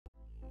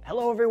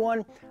Hello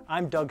everyone,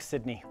 I'm Doug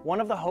Sidney, one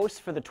of the hosts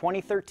for the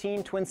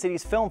 2013 Twin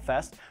Cities Film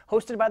Fest,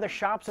 hosted by the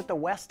Shops at the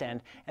West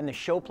End and the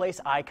Showplace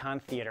Icon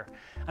Theater.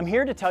 I'm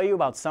here to tell you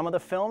about some of the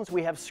films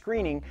we have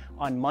screening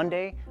on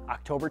Monday,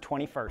 October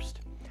 21st.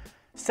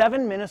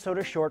 7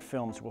 Minnesota short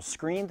films will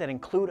screen that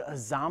include a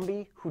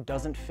zombie who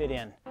doesn't fit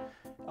in,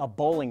 a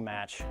bowling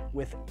match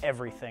with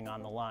everything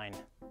on the line,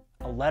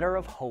 a letter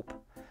of hope,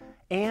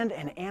 and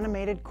an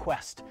animated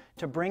quest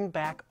to bring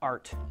back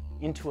art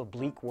into a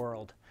bleak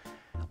world.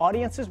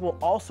 Audiences will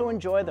also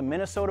enjoy the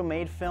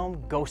Minnesota-made film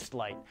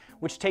Ghostlight,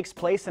 which takes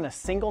place in a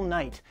single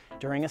night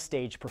during a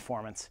stage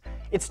performance.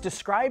 It's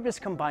described as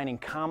combining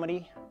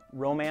comedy,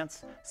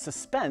 romance,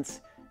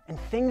 suspense, and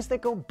things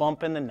that go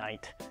bump in the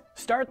night.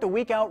 Start the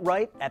week out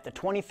right at the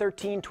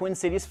 2013 Twin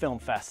Cities Film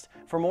Fest.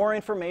 For more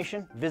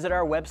information, visit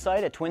our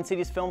website at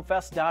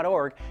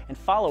twincitiesfilmfest.org and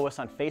follow us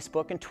on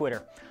Facebook and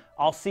Twitter.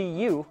 I'll see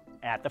you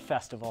at the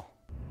festival.